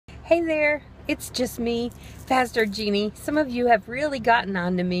Hey there, it's just me, Pastor Jeanie. Some of you have really gotten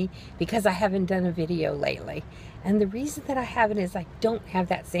on to me because I haven't done a video lately. And the reason that I haven't is I don't have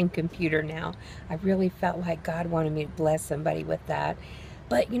that same computer now. I really felt like God wanted me to bless somebody with that.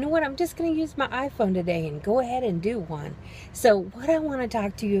 But you know what? I'm just going to use my iPhone today and go ahead and do one. So what I want to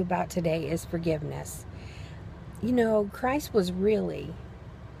talk to you about today is forgiveness. You know, Christ was really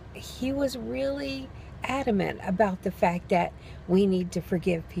adamant about the fact that we need to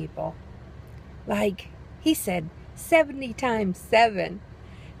forgive people. Like he said, 70 times 7.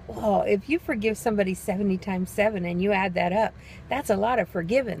 Well, if you forgive somebody 70 times 7 and you add that up, that's a lot of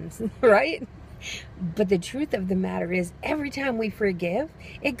forgivens, right? But the truth of the matter is, every time we forgive,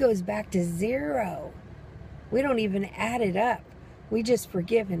 it goes back to 0. We don't even add it up. We just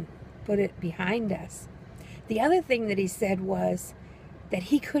forgive and put it behind us. The other thing that he said was that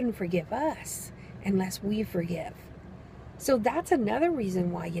he couldn't forgive us unless we forgive. So that's another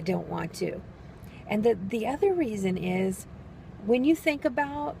reason why you don't want to. And the other reason is, when you think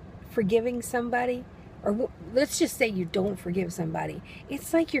about forgiving somebody, or let's just say you don't forgive somebody,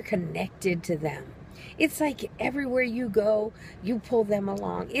 it's like you're connected to them. It's like everywhere you go, you pull them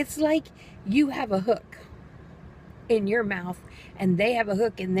along. It's like you have a hook in your mouth and they have a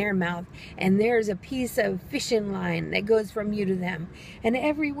hook in their mouth, and there's a piece of fishing line that goes from you to them. And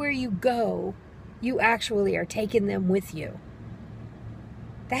everywhere you go, you actually are taking them with you.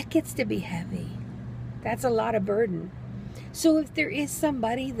 That gets to be heavy. That's a lot of burden. So if there is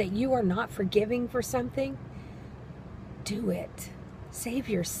somebody that you are not forgiving for something, do it. Save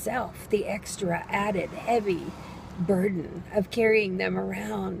yourself the extra added heavy burden of carrying them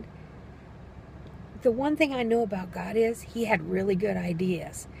around. The one thing I know about God is he had really good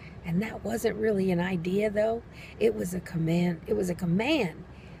ideas. And that wasn't really an idea, though. It was a command. It was a command.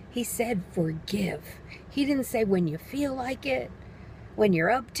 He said, forgive. He didn't say when you feel like it, when you're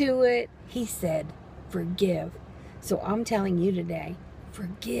up to it. He said, forgive. So I'm telling you today,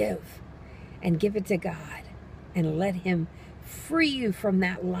 forgive and give it to God and let him free you from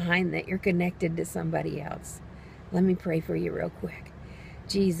that line that you're connected to somebody else. Let me pray for you real quick.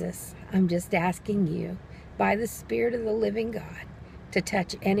 Jesus, I'm just asking you, by the Spirit of the living God, to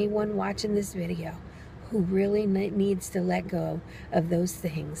touch anyone watching this video who really needs to let go of those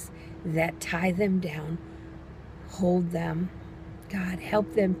things that tie them down, hold them. God,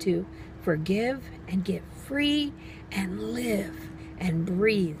 help them to forgive and get free and live and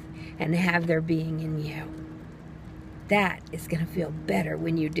breathe and have their being in you. That is going to feel better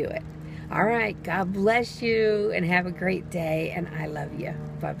when you do it. All right, God bless you and have a great day, and I love you.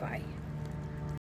 Bye-bye.